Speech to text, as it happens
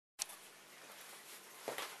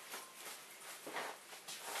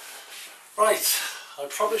Right, I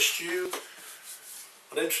promised you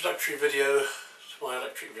an introductory video to my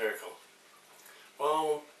electric vehicle.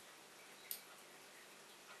 Well,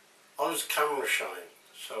 I was camera shy,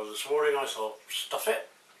 so this morning I thought, stuff it,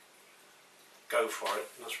 go for it,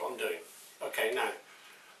 and that's what I'm doing. Okay, now,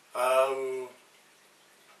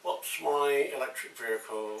 what's my electric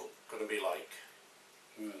vehicle going to be like?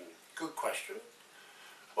 Good question.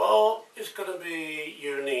 Well, it's going to be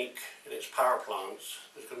unique in its power plants.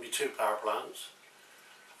 There's going to be two power plants.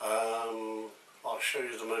 I'll show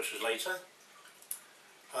you the motors later.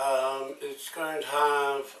 It's going to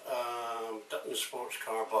have Dutton sports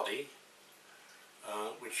car body,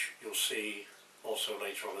 which you'll see also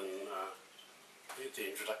later on in the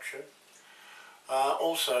introduction.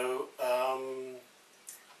 Also,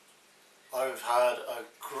 I've had a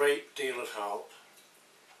great deal of help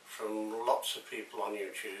from lots of people on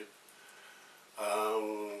YouTube.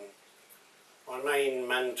 My main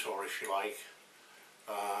mentor, if you like,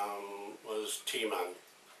 was T-Man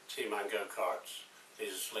Go-Karts.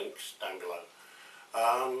 His link's down below.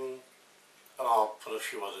 And I'll put a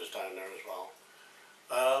few others down there as well.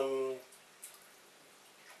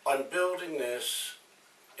 I'm building this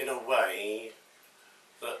in a way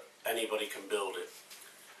that anybody can build it.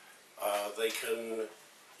 They can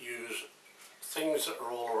use things that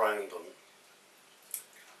are all around them.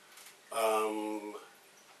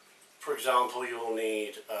 For example, you'll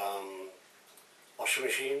need washing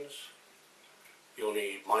machines, you'll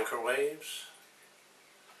need microwaves,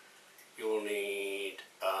 you'll need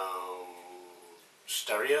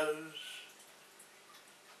stereos,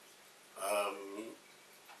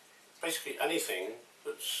 basically anything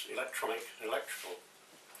that's electronic and electrical.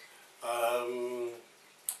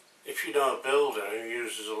 If you know a builder who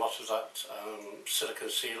uses a lot of that silicon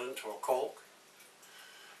sealant or caulk,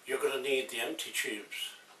 you're going to need the empty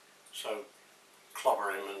tubes. So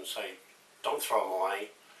clobber him and say, don't throw them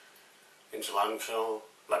away into landfill,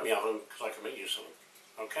 let me have them because I can make use of them.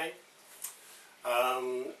 Okay?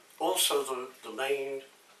 Also the main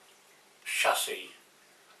chassis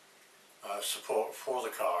support for the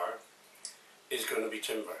car is going to be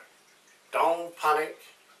timber. Don't panic,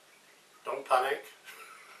 don't panic.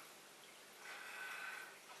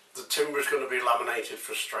 The timber is going to be laminated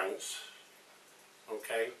for strength.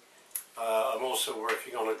 Okay. I'm also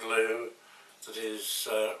working on a glue that is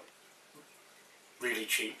really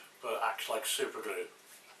cheap but acts like super glue,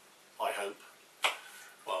 I hope.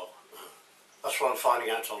 Well, that's what I'm finding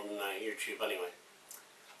out on YouTube anyway.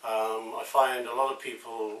 I find a lot of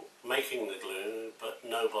people making the glue but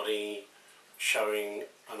nobody showing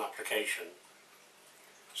an application.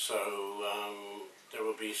 So there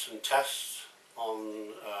will be some tests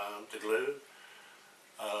on the glue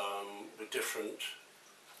with different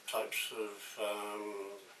types of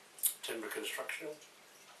timber construction.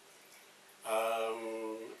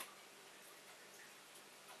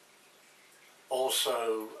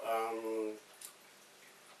 Also,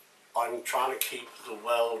 I'm trying to keep the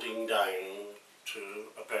welding down to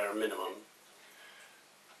a bare minimum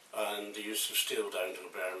and the use of steel down to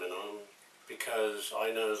a bare minimum, because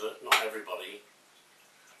I know that not everybody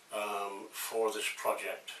for this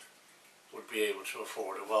project would be able to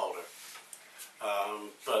afford a welder.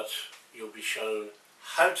 But you'll be shown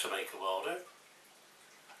how to make a welder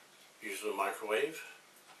using a microwave,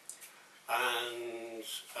 and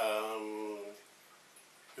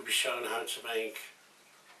you'll be shown how to make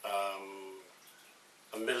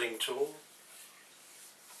a milling tool,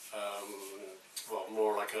 well,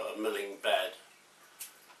 more like a milling bed.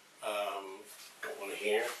 Got one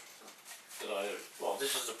here that well,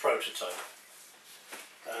 this is the prototype,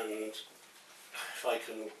 and if I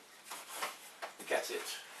can get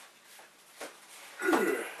it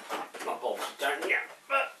not bolted down yet,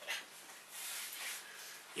 but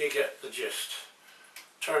you get the gist.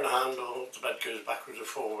 Turn the handle, the bed goes backwards or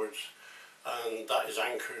forwards, and that is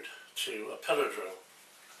anchored to a pillar drill.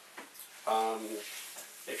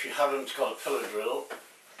 If you haven't got a pillar drill,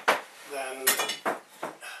 then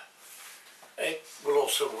it will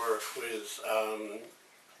also work with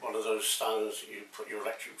one of those stands that you put your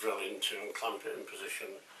electric drill into and clamp it in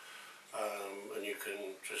position, and you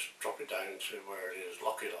can just drop it down to where it is,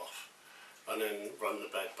 lock it off, and then run the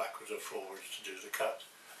bed backwards and forwards to do the cut.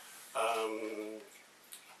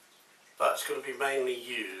 That's going to be mainly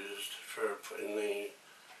used for putting the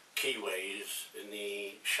keyways in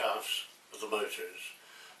the shafts of the motors,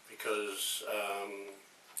 because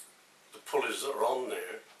the pulleys that are on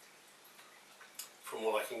there, from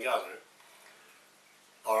what I can gather,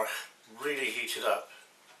 are really heated up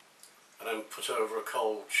and then put over a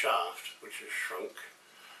cold shaft which is shrunk,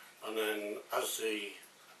 and then as the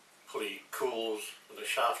pulley cools and the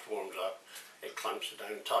shaft warms up, it clamps it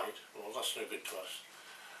down tight. Well, that's no good to us.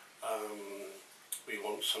 We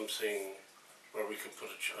want something where we can put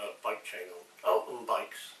a bike chain on. Oh, and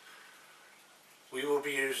bikes. We will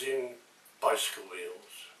be using bicycle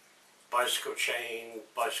wheels, bicycle chain,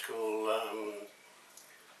 bicycle...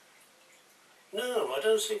 no, I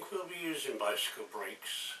don't think we'll be using bicycle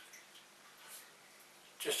brakes.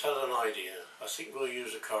 Just had an idea. I think we'll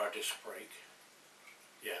use a car disc brake.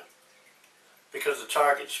 Yeah. Because the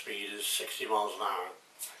target speed is 60 miles an hour.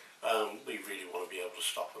 We really want to be able to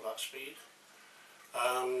stop at that speed.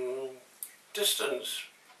 Distance,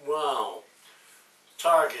 well,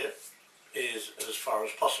 target is as far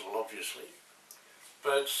as possible, obviously.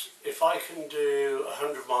 But if I can do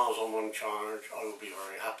 100 miles on one charge, I will be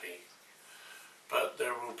very happy. But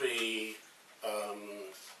there will be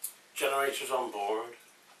generators on board.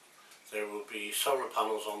 There will be solar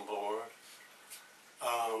panels on board.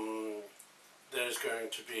 There's going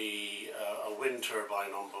to be a wind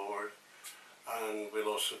turbine on board, and we'll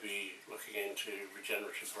also be looking into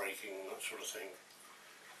regenerative braking and that sort of thing.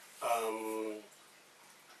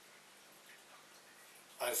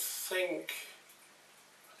 I think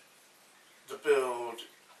the build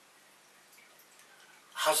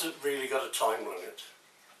hasn't really got a time limit,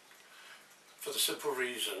 for the simple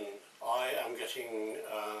reason I am getting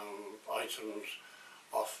items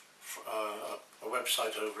off a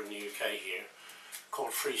website over in the UK here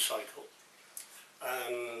called FreeCycle,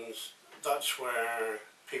 and that's where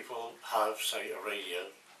people have, say, a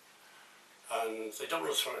radio, and they don't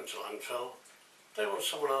want to throw it into landfill. They want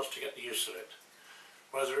someone else to get the use of it,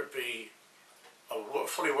 whether it be a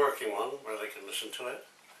fully working one where they can listen to it,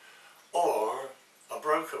 or a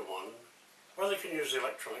broken one where they can use the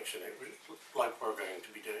electronics in it, like we're going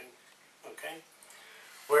to be doing. Okay?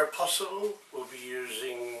 Where possible, we'll be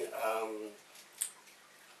using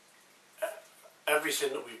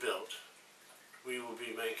everything that we built. We will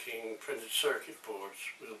be making printed circuit boards.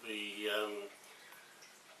 We'll be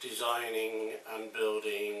designing and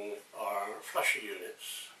building our flasher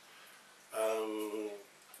units.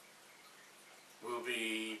 We'll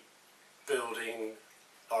be building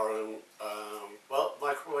our own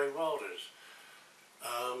microwave welders.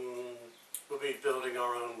 We'll be building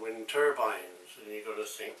our own wind turbines, and you've got to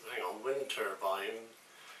think, hang on, wind turbine,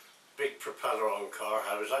 big propeller on car,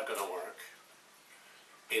 how is that going to work?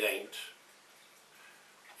 It ain't.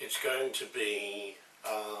 It's going to be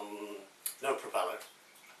no propeller.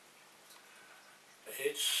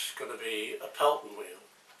 It's going to be a Pelton wheel,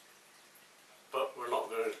 but we're not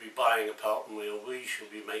going to be buying a Pelton wheel, we shall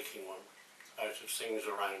be making one out of things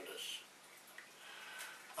around us.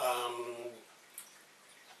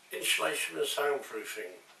 Insulation and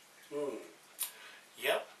soundproofing.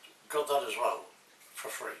 Yep, got that as well, for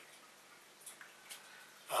free.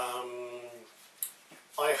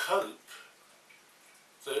 I hope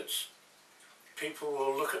that people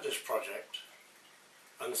will look at this project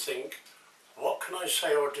and think, what can I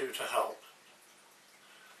say or do to help?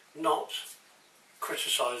 Not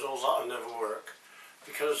criticise, oh, that'll never work.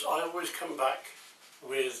 Because I always come back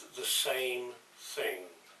with the same thing.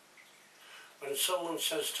 When someone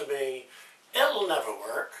says to me, it'll never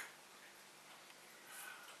work,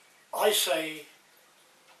 I say,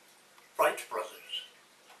 right, brothers,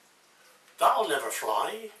 that'll never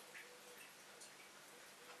fly.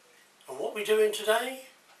 And what we doing today?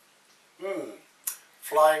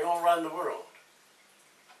 Flying all around the world.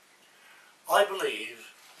 I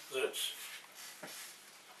believe that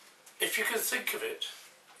if you can think of it,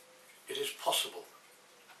 it is possible.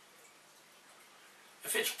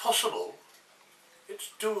 If it's possible,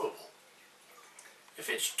 it's doable. If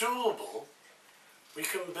it's doable, we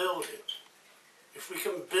can build it. If we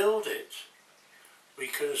can build it, we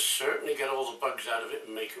can certainly get all the bugs out of it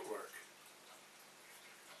and make it work.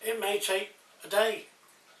 It may take a day,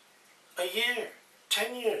 a year,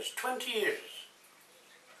 10 years, 20 years.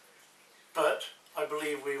 But I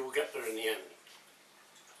believe we will get there in the end.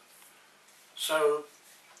 So,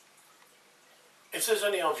 if there's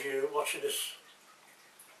any of you watching this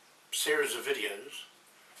series of videos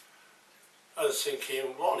and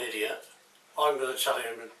thinking, what an idiot, I'm going to tell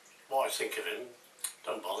him what I think of him,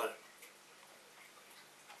 don't bother.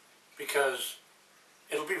 Because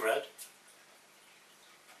it'll be read.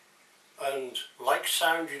 And like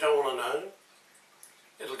sound you don't want to know,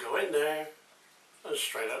 it'll go in there and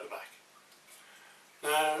straight out the back.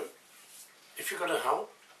 Now, if you're going to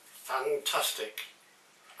help, fantastic,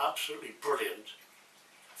 absolutely brilliant,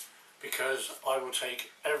 because I will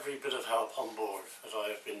take every bit of help on board as I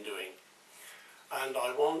have been doing, and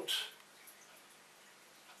I want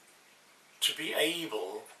to be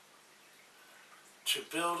able to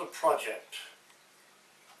build a project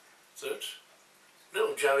that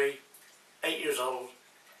little Joey, 8 years old,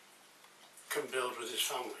 can build with his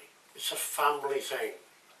family. It's a family thing.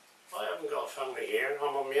 I haven't got a family here,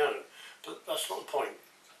 I'm on my own, but that's not the point.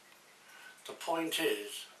 The point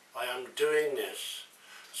is, I am doing this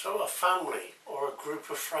so a family or a group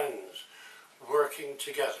of friends working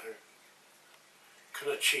together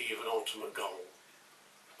can achieve an ultimate goal.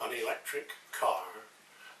 An electric car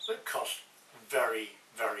that costs very,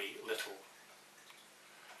 very little.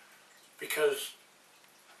 Because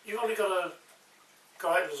you've only got to go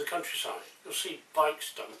out into the countryside. You'll see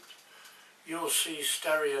bikes dumped, you'll see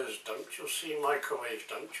stereos dumped, you'll see microwaves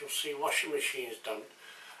dumped, you'll see washing machines dumped.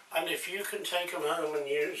 And if you can take them home and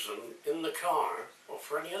use them in the car or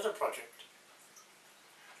for any other project,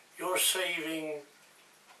 you're saving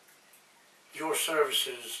your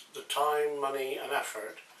services the time, money and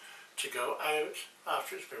effort to go out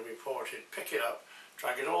after it's been reported, pick it up,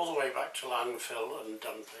 drag it all the way back to landfill and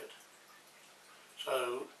dump it.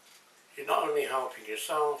 So you're not only helping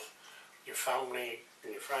yourself, your family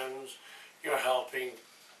and your friends, you're helping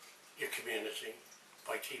your community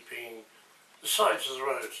by keeping the sides of the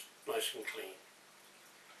roads nice and clean.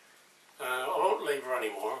 I won't labour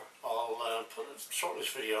anymore. I'll sort this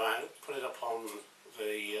video out, put it up on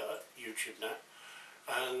the YouTube net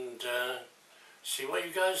and see what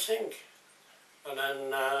you guys think. And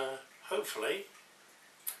then hopefully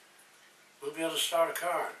we'll be able to start a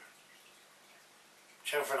car.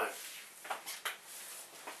 Ciao for now.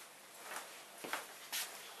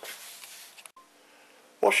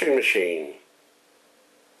 Washing machine,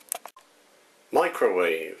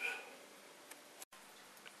 microwave,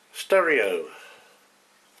 stereo,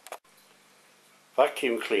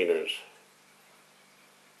 vacuum cleaners,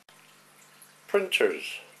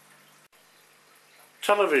 printers,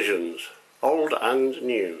 televisions, old and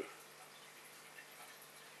new,